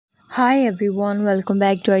Hi everyone, welcome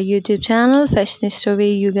back to our YouTube channel Fashanisto, where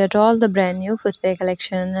you get all the brand new footwear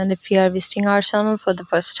collection. And if you are visiting our channel for the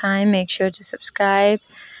first time, make sure to subscribe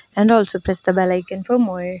and also press the bell icon for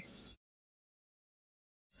more.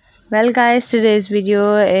 Well guys, today's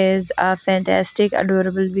video is a fantastic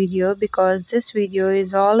adorable video because this video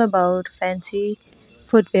is all about fancy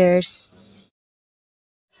footwears.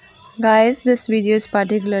 Guys, this video is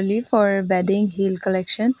particularly for wedding heel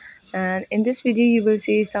collection, and in this video you will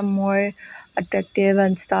see some more attractive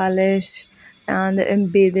and stylish and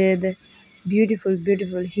embedded beautiful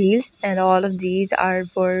heels, and all of these are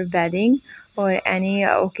for wedding or any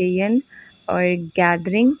occasion or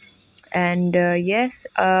gathering. And yes,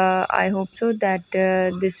 I hope so that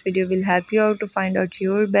this video will help you out to find out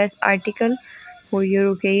your best article for your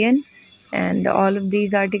occasion. And all of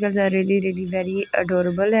these articles are really very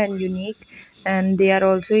adorable and unique, and they are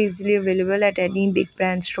also easily available at any big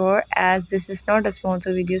brand store. As this is not a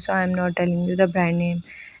sponsor video, so I am not telling you the brand name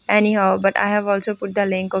anyhow, but I have also put the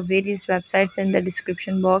link of various websites in the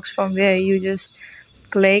description box, from where you just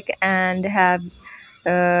click and have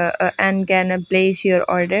and can place your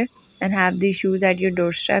order and have these shoes at your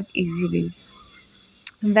doorstep easily.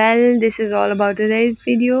 Well, this is all about today's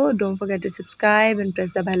video. Don't forget to subscribe and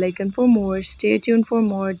press the bell icon for more. Stay tuned for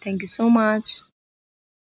more. Thank you so much.